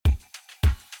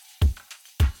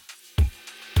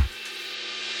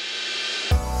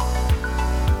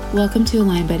Welcome to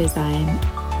Align by Design.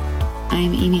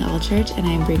 I'm Amy Allchurch, and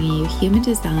I'm bringing you human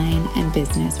design and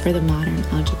business for the modern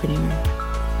entrepreneur.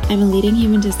 I'm a leading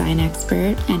human design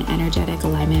expert and energetic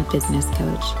alignment business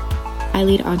coach. I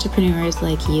lead entrepreneurs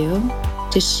like you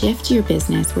to shift your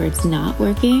business where it's not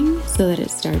working so that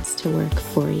it starts to work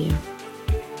for you.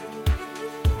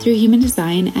 Through human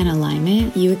design and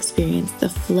alignment, you experience the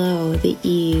flow, the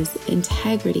ease,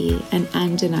 integrity, and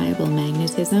undeniable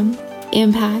magnetism,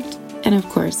 impact, and of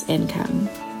course, income.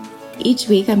 Each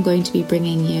week, I'm going to be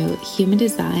bringing you human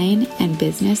design and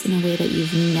business in a way that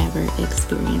you've never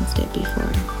experienced it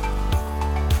before.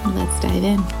 Let's dive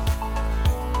in.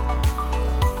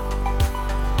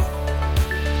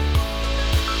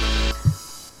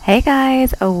 Hey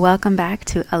guys, welcome back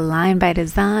to Align by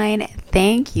Design.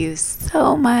 Thank you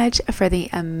so much for the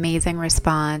amazing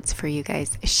response, for you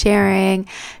guys sharing,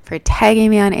 for tagging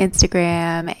me on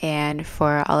Instagram, and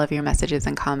for all of your messages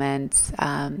and comments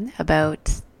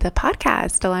about the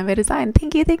podcast, Align by Design.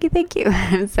 Thank you.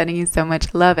 I'm sending you so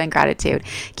much love and gratitude.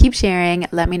 Keep sharing.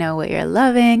 Let me know what you're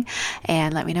loving,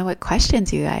 and let me know what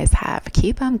questions you guys have.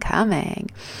 Keep them coming.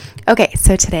 Okay,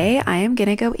 so today I am going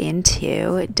to go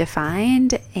into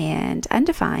defined and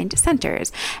undefined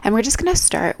centers, and we're just going to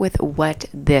start with what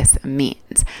this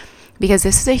means, because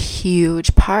this is a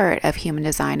huge part of human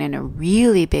design and a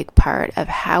really big part of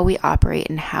how we operate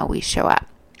and how we show up.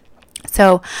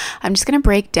 So I'm just going to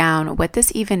break down what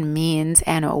this even means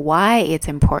and why it's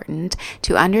important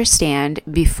to understand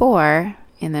before,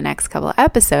 in the next couple of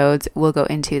episodes, we'll go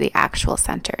into the actual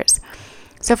centers.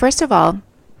 So first of all,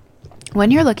 when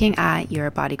you're looking at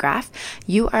your body graph,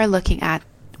 you are looking at,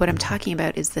 what I'm talking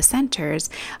about is the centers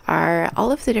are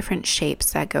all of the different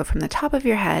shapes that go from the top of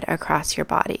your head across your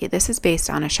body. This is based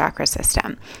on a chakra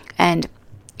system. And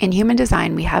in human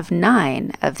design, we have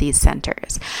 9 of these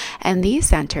centers. And these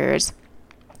centers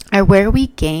are where we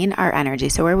gain our energy.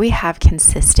 So where we have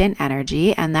consistent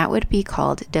energy, and that would be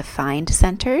called defined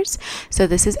centers. So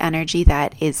this is energy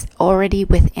that is already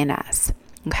within us.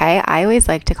 Okay, I always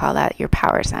like to call that your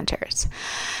power centers.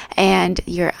 And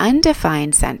your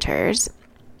undefined centers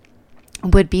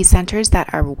would be centers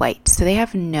that are white. So they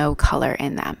have no color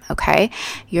in them, okay?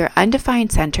 Your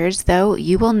undefined centers, though,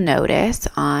 you will notice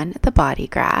on the body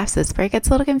graph. So this is where it gets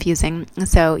a little confusing.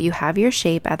 So you have your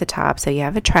shape at the top. So you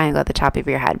have a triangle at the top of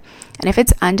your head. And if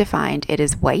it's undefined, it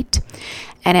is white.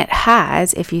 And it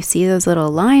has, if you see those little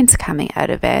lines coming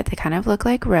out of it, they kind of look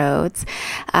like roads.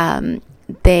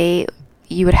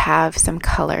 You would have some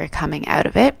color coming out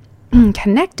of it,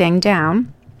 connecting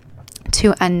down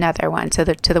to another one, to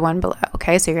the one below.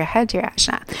 Okay, so your head to your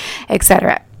Ashna,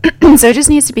 etc. So it just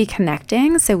needs to be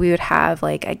connecting. So we would have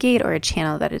like a gate or a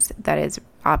channel that is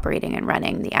operating and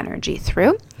running the energy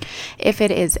through. If it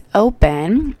is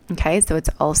open, okay, so it's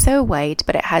also white,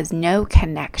 but it has no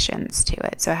connections to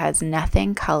it. So it has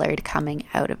nothing colored coming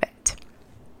out of it,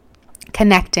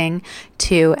 connecting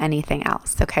to anything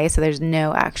else. Okay, so there's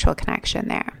no actual connection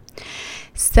there.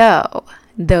 So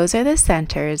those are the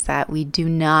centers that we do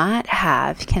not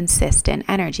have consistent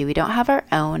energy. We don't have our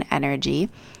own energy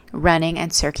running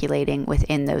and circulating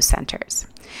within those centers.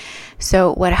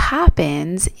 So what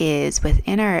happens is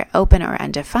within our open or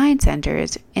undefined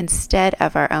centers, instead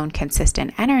of our own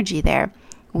consistent energy there,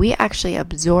 we actually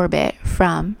absorb it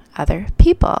from other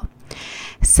people.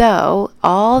 So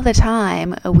all the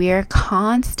time, we are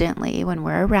constantly, when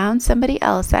we're around somebody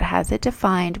else that has it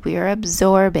defined, we are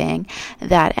absorbing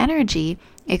that energy.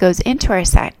 It goes into our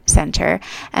center,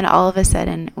 and all of a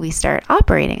sudden we start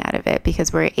operating out of it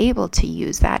because we're able to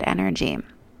use that energy.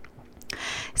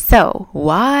 So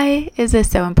why is this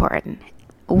so important?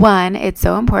 One, it's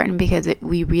so important because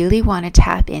we really want to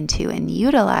tap into and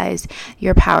utilize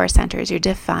your power centers, your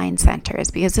defined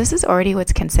centers, because this is already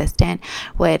what's consistent,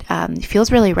 what feels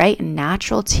really right and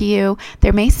natural to you.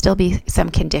 There may still be some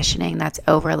conditioning that's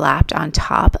overlapped on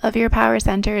top of your power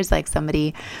centers, like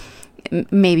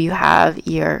maybe you have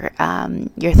your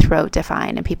throat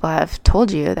defined, and people have told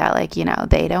you that, like, you know,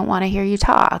 they don't want to hear you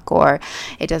talk, or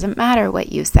it doesn't matter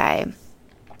what you say.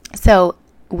 So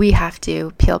we have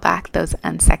to peel back those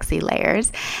unsexy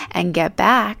layers and get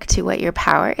back to what your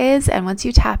power is. And once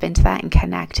you tap into that and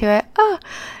connect to it,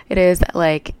 it is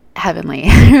like heavenly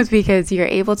because you're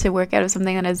able to work out of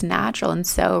something that is natural and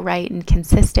so right and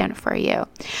consistent for you.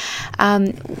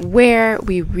 Where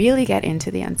we really get into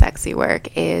the unsexy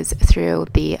work is through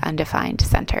the undefined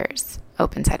centers,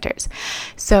 open centers.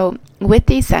 So with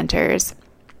these centers,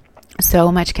 so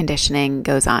much conditioning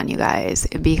goes on, you guys,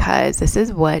 because this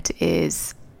is what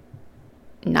is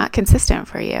not consistent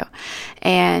for you.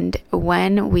 And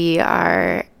when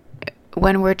we're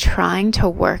trying to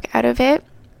work out of it,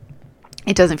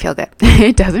 it doesn't feel good.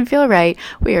 It doesn't feel right.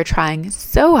 We are trying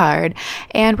so hard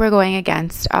and we're going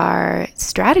against our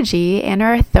strategy and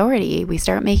our authority. We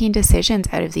start making decisions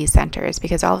out of these centers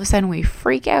because all of a sudden we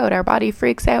freak out. Our body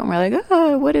freaks out and we're like,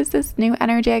 oh, what is this new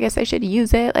energy? I guess I should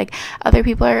use it. Like other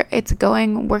people it's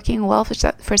working well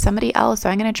for somebody else. So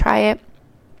I'm going to try it.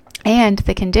 And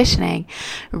the conditioning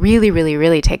really, really,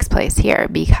 really takes place here,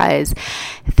 because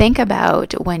think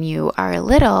about when you are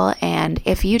little and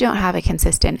if you don't have a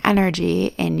consistent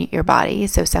energy in your body,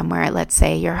 so somewhere, let's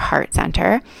say your heart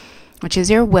center, which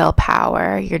is your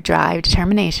willpower, your drive,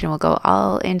 determination, we'll go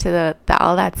all into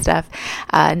all that stuff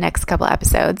next couple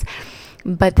episodes.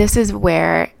 But this is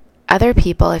where other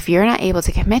people, if you're not able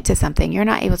to commit to something, you're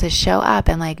not able to show up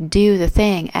and like do the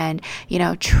thing and,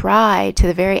 try to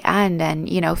the very end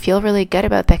and, feel really good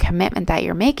about the commitment that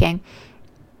you're making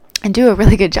and do a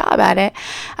really good job at it,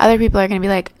 other people are going to be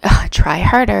like, try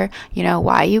harder.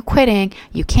 Why are you quitting?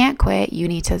 You can't quit. You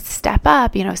need to step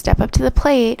up, step up to the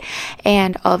plate.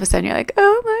 And all of a sudden you're like,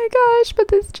 oh my gosh, but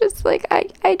this just like,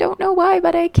 I don't know why,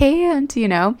 but I can't,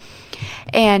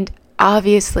 and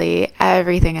obviously,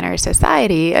 everything in our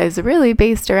society is really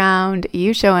based around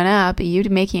you showing up, you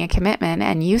making a commitment,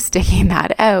 and you sticking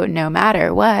that out no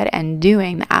matter what and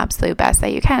doing the absolute best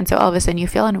that you can. So all of a sudden you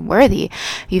feel unworthy.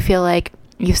 You feel like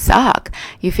you suck.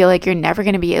 You feel like you're never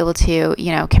going to be able to,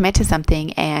 commit to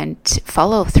something and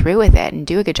follow through with it and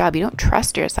do a good job. You don't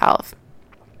trust yourself.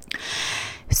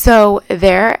 So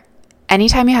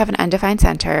anytime you have an undefined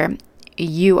center,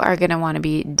 you are going to want to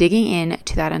be digging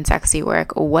into that unsexy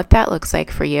work, what that looks like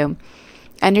for you,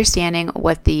 understanding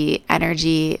what the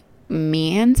energy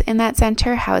means in that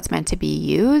center, how it's meant to be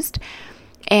used,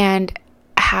 and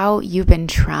how you've been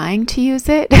trying to use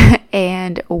it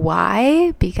and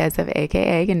why, because of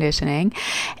AKA conditioning,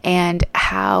 and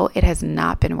how it has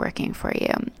not been working for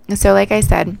you. So like I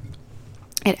said,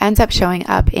 it ends up showing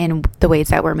up in the ways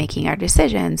that we're making our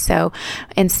decisions. So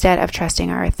instead of trusting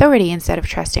our authority, instead of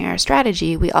trusting our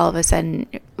strategy, we all of a sudden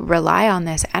rely on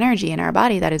this energy in our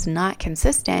body that is not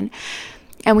consistent.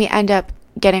 And we end up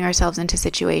getting ourselves into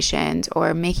situations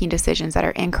or making decisions that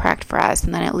are incorrect for us.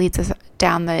 And then it leads us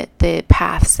down the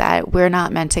paths that we're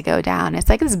not meant to go down. It's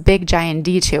like this big giant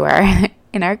detour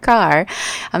in our car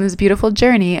on this beautiful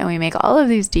journey, and we make all of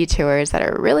these detours that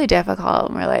are really difficult,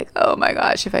 and we're like, oh my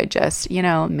gosh, if I just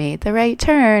made the right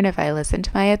turn, if I listened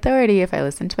to my authority, if I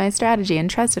listened to my strategy and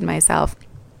trusted myself.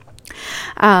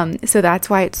 So that's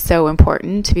why it's so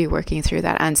important to be working through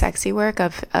that unsexy work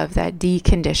of that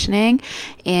deconditioning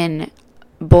in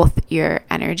both your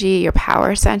energy, your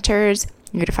power centers,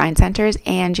 your defined centers,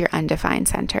 and your undefined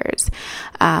centers.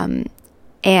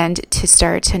 And to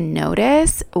start to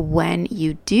notice when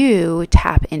you do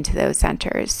tap into those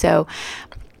centers. So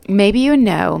maybe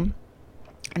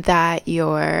that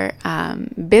your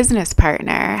business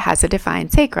partner has a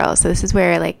defined sacral. So this is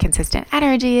where like consistent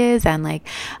energy is, and like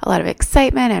a lot of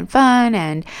excitement and fun,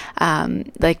 and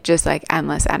just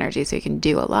endless energy, so you can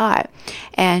do a lot,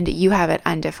 and you have it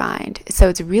undefined. So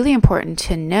it's really important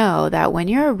to know that when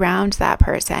you're around that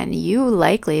person, you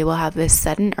likely will have this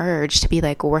sudden urge to be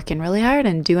like working really hard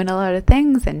and doing a lot of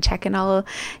things and checking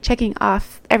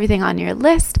off everything on your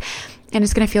list. And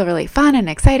it's going to feel really fun and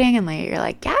exciting. And like, you're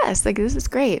like, yes, like this is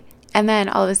great. And then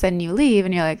all of a sudden you leave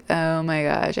and you're like, oh my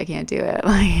gosh, I can't do it.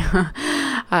 Like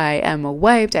I am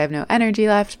wiped. I have no energy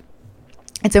left.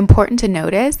 It's important to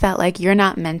notice that like you're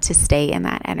not meant to stay in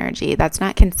that energy. That's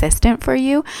not consistent for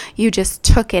you. You just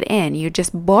took it in. You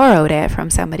just borrowed it from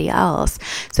somebody else.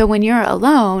 So when you're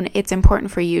alone, it's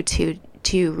important for you to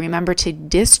remember to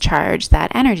discharge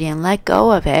that energy and let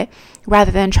go of it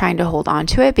rather than trying to hold on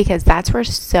to it, because that's where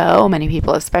so many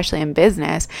people, especially in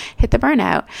business, hit the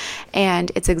burnout,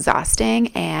 and it's exhausting,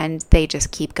 and they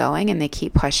just keep going and they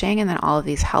keep pushing, and then all of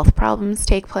these health problems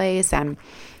take place, and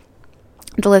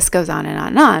the list goes on and on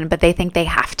and on. But they think they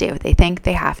have to. They think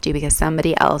they have to because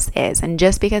somebody else is. And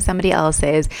just because somebody else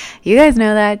is, you guys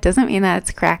know that, doesn't mean that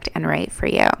it's correct and right for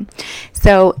you.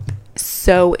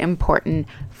 So important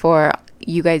for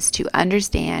you guys to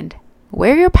understand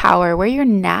where your power, where your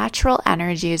natural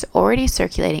energy is already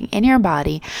circulating in your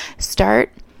body.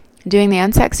 Start doing the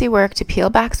unsexy work to peel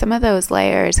back some of those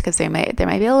layers, because there might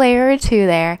be a layer or two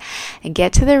there, and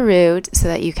get to the root so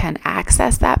that you can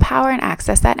access that power and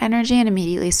access that energy and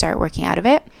immediately start working out of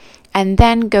it. And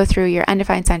then go through your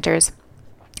undefined centers,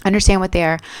 understand what they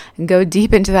are, and go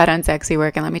deep into that unsexy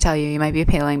work. And let me tell you, you might be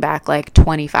peeling back like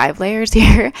 25 layers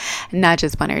here, not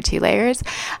just 1 or 2 layers,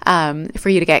 for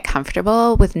you to get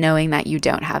comfortable with knowing that you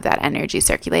don't have that energy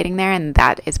circulating there. And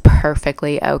that is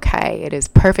perfectly okay. It is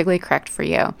perfectly correct for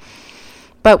you.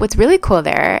 But what's really cool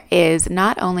there is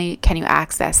not only can you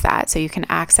access that, so you can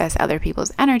access other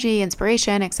people's energy,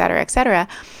 inspiration, etc.,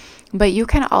 but you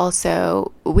can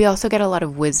also, we also get a lot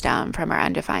of wisdom from our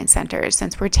undefined centers.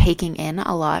 Since we're taking in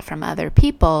a lot from other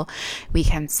people, we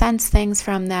can sense things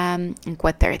from them, like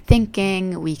what they're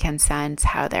thinking. We can sense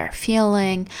how they're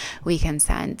feeling. We can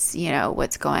sense,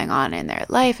 what's going on in their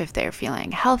life, if they're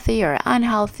feeling healthy or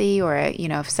unhealthy, or,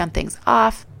 if something's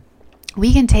off.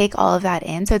 We can take all of that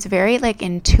in. So it's very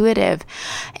intuitive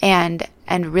and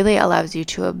really allows you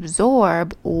to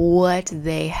absorb what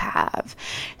they have.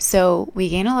 So we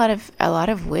gain a lot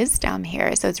of wisdom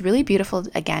here. So it's really beautiful,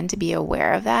 again, to be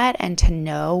aware of that and to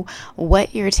know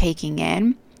what you're taking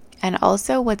in and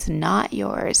also what's not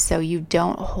yours, so you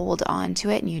don't hold on to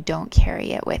it and you don't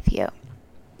carry it with you.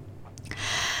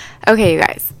 Okay, you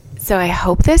guys. So I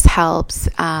hope this helps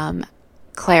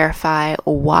clarify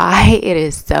why it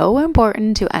is so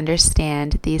important to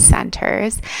understand these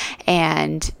centers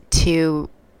and to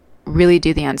really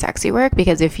do the unsexy work,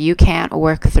 because if you can't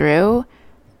work through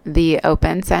the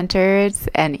open centers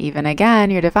and even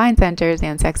again your divine centers, the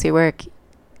unsexy work,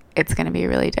 it's going to be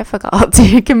really difficult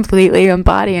to completely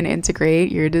embody and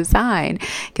integrate your design,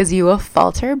 because you will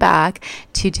falter back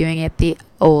to doing it the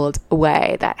old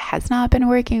way that has not been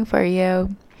working for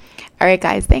you. All right,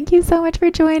 guys, thank you so much for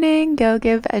joining. Go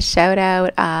give a shout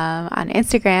out on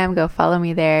Instagram. Go follow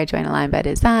me there. Join Aligned by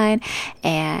Design.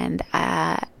 And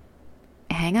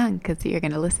hang on, because you're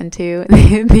going to listen to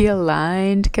the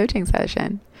Aligned coaching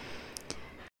session.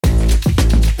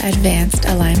 Advanced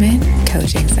Alignment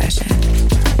Coaching Session.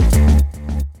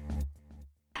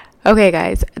 Okay,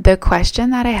 guys, the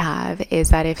question that I have is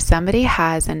that if somebody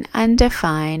has an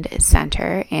undefined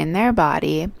center in their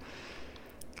body,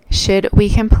 should we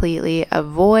completely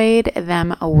avoid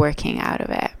them working out of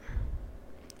it?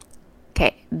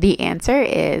 Okay, the answer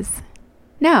is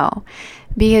no,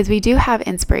 because we do have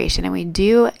inspiration and we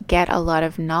do get a lot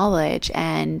of knowledge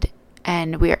and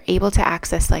we are able to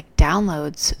access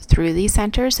downloads through these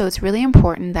centers. So it's really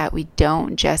important that we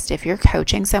don't just, if you're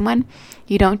coaching someone,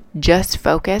 you don't just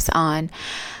focus on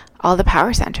all the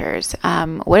power centers.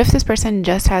 What if this person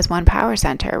just has one power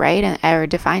center, right? Or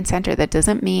defined center? That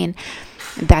doesn't mean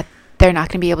that they're not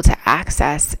going to be able to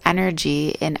access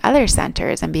energy in other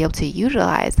centers and be able to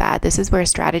utilize that. This is where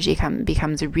strategy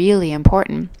becomes really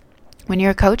important when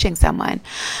you're coaching someone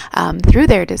through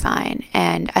their design,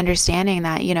 and understanding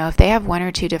that, if they have one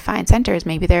or two defined centers,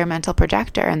 maybe they're a mental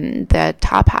projector and the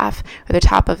top half or the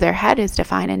top of their head is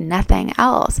defined and nothing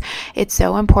else. It's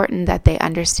so important that they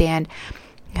understand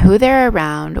who they're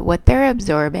around, what they're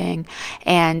absorbing,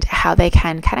 and how they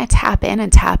can kind of tap in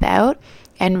and tap out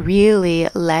and really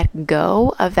let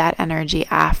go of that energy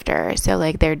after.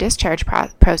 So their discharge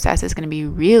process is going to be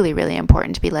really, really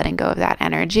important to be letting go of that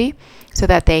energy so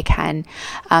that they can,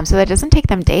 so that it doesn't take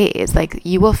them days.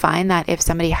 You will find that if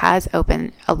somebody has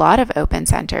a lot of open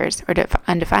centers or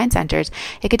undefined centers,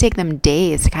 it could take them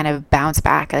days to kind of bounce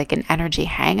back, like an energy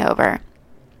hangover.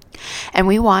 And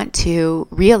we want to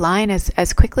realign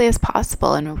as quickly as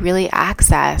possible and really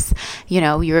access,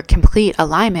 your complete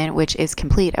alignment, which is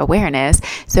complete awareness.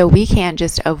 So we can't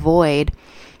just avoid,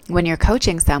 when you're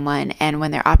coaching someone and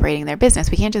when they're operating their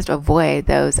business, we can't just avoid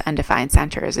those undefined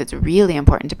centers. It's really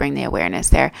important to bring the awareness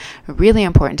there, really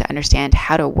important to understand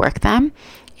how to work them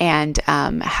and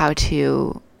how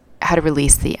to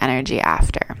release the energy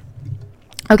after.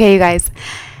 Okay, you guys.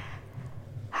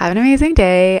 Have an amazing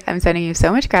day. I'm sending you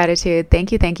so much gratitude.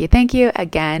 Thank you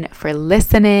again for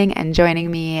listening and joining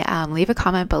me. Leave a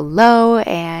comment below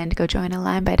and go join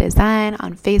Aligned by Design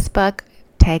on Facebook.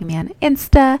 Tag me on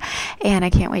Insta. And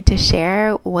I can't wait to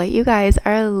share what you guys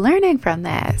are learning from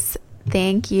this.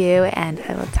 Thank you, and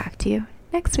I will talk to you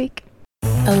next week.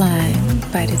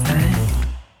 Aligned by Design.